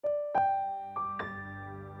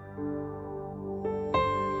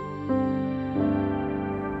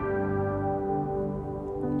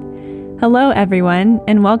Hello, everyone,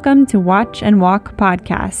 and welcome to Watch and Walk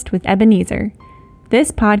podcast with Ebenezer.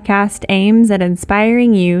 This podcast aims at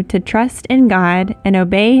inspiring you to trust in God and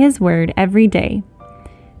obey His word every day.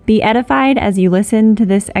 Be edified as you listen to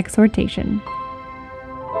this exhortation.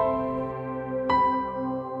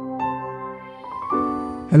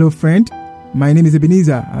 Hello, friend. My name is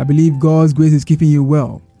Ebenezer. I believe God's grace is keeping you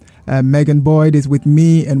well. Megan Boyd is with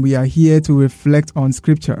me, and we are here to reflect on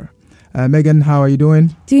Scripture. Megan, how are you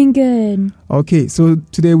doing? Doing good. Okay, so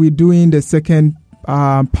today we're doing the second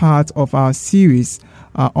part of our series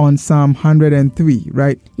on Psalm 103,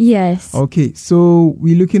 right? Yes. Okay, so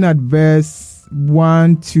we're looking at verse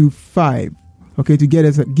 1 to 5. Okay, to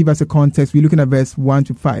give us a context, we're looking at verse 1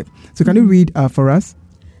 to 5. So can you read for us?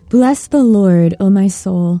 Bless the Lord, O my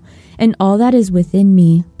soul, and all that is within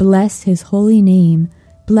me. Bless His holy name.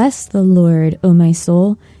 Bless the Lord, O my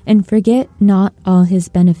soul, and forget not all His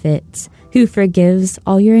benefits, who forgives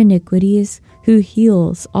all your iniquities, who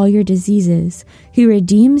heals all your diseases, who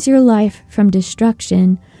redeems your life from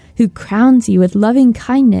destruction, who crowns you with loving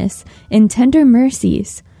kindness and tender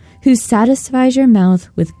mercies, who satisfies your mouth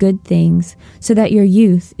with good things, so that your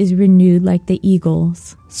youth is renewed like the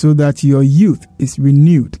eagles. So that your youth is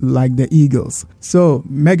renewed like the eagles. So,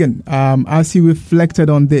 Megan, as you reflected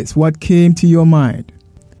on this, what came to your mind?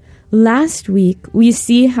 Last week, we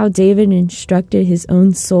see how David instructed his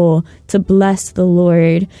own soul to bless the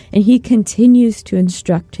Lord, and he continues to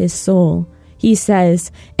instruct his soul. He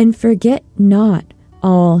says, and forget not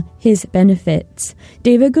all His benefits.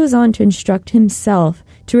 David goes on to instruct himself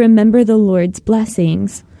to remember the Lord's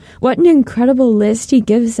blessings. What an incredible list he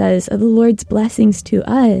gives us of the Lord's blessings to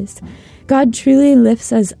us. God truly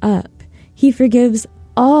lifts us up. He forgives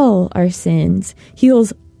all our sins,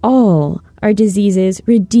 heals all our diseases,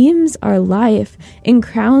 redeems our life, and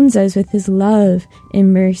crowns us with His love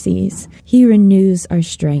and mercies. He renews our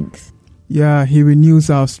strength. Yeah, He renews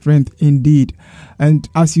our strength indeed. And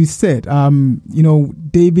as you said,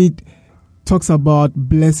 David talks about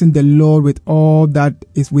blessing the Lord with all that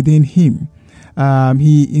is within him.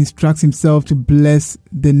 He instructs himself to bless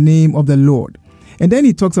the name of the Lord. And then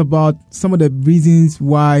he talks about some of the reasons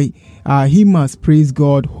why he must praise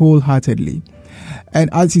God wholeheartedly. And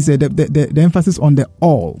as he said, the emphasis on the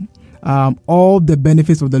all the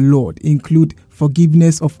benefits of the Lord include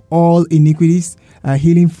forgiveness of all iniquities,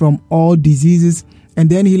 healing from all diseases, and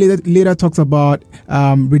then he later talks about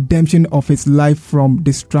redemption of his life from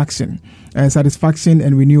destruction, satisfaction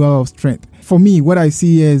and renewal of strength. For me, what I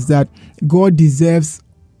see is that God deserves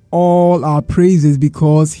all our praises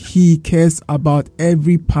because He cares about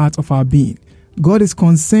every part of our being. God is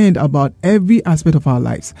concerned about every aspect of our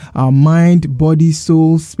lives, our mind, body,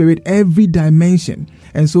 soul, spirit, every dimension.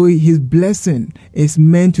 And so His blessing is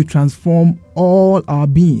meant to transform all our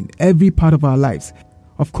being, every part of our lives.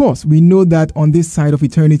 Of course, we know that on this side of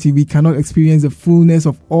eternity, we cannot experience the fullness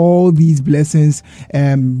of all these blessings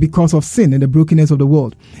because of sin and the brokenness of the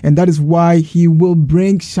world. And that is why He will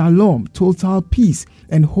bring shalom, total peace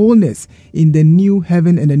and wholeness in the new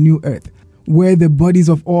heaven and the new earth, where the bodies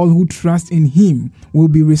of all who trust in Him will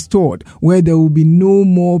be restored, where there will be no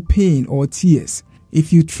more pain or tears.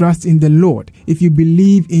 If you trust in the Lord, if you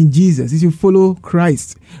believe in Jesus, if you follow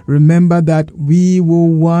Christ, remember that we will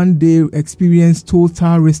one day experience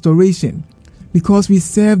total restoration because we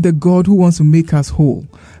serve the God who wants to make us whole.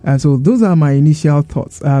 And so those are my initial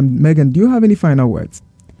thoughts. Megan, do you have any final words?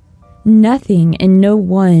 Nothing and no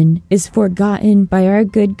one is forgotten by our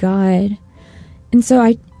good God. And so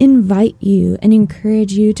I invite you and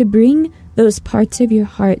encourage you to bring those parts of your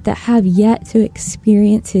heart that have yet to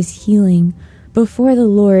experience His healing before the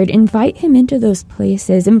Lord. Invite Him into those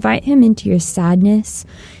places. Invite Him into your sadness.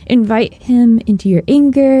 Invite Him into your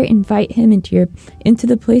anger. Invite Him into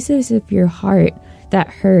the places of your heart that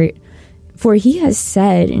hurt. For He has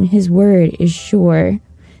said, and His word is sure,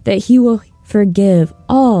 that He will forgive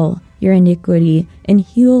all your iniquity and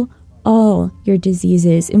heal all your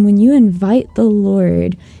diseases. And when you invite the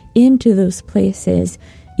Lord into those places,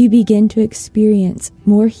 you begin to experience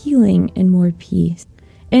more healing and more peace.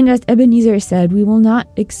 And as Ebenezer said, we will not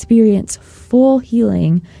experience full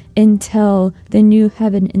healing until the new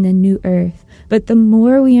heaven and the new earth. But the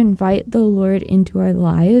more we invite the Lord into our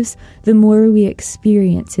lives, the more we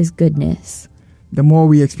experience His goodness. The more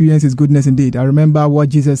we experience His goodness indeed. I remember what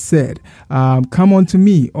Jesus said, come unto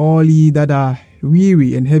me, all ye that are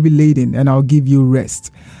weary and heavy laden, and I'll give you rest.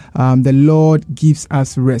 The Lord gives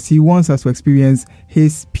us rest. He wants us to experience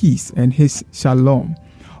His peace and His shalom.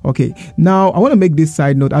 Okay, now I want to make this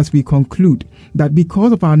side note as we conclude that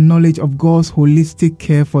because of our knowledge of God's holistic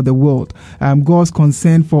care for the world, God's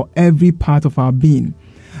concern for every part of our being,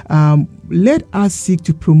 let us seek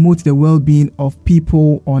to promote the well-being of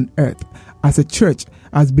people on earth. As a church,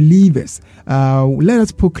 as believers, let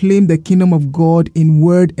us proclaim the kingdom of God in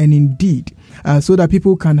word and in deed, so that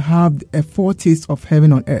people can have a foretaste of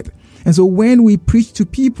heaven on earth. And so when we preach to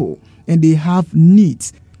people and they have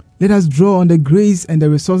needs, let us draw on the grace and the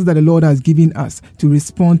resources that the Lord has given us to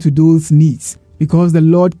respond to those needs, because the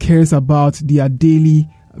Lord cares about their daily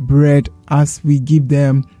bread as we give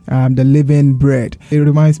them the living bread. It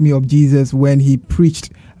reminds me of Jesus when he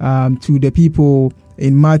preached to the people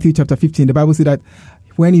in Matthew chapter 15. The Bible said that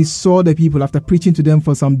when he saw the people after preaching to them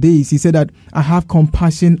for some days, he said that I have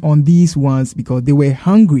compassion on these ones because they were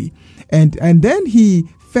hungry. And then he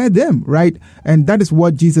fed them, right? And that is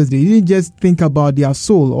what Jesus did. He didn't just think about their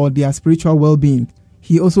soul or their spiritual well-being.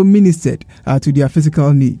 He also ministered to their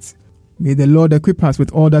physical needs. May the Lord equip us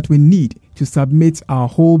with all that we need to submit our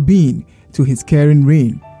whole being to his caring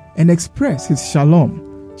reign and express his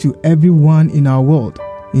shalom to everyone in our world.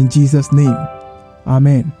 In Jesus' name,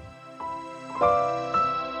 amen.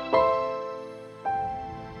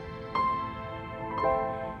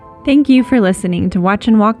 Thank you for listening to Watch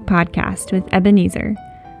and Walk Podcast with Ebenezer.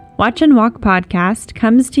 Watch and Walk Podcast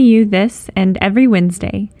comes to you this and every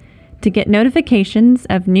Wednesday. To get notifications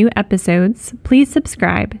of new episodes, please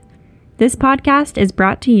subscribe. This podcast is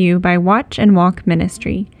brought to you by Watch and Walk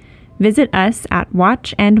Ministry. Visit us at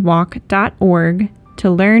watchandwalk.org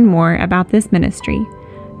to learn more about this ministry.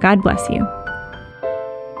 God bless you.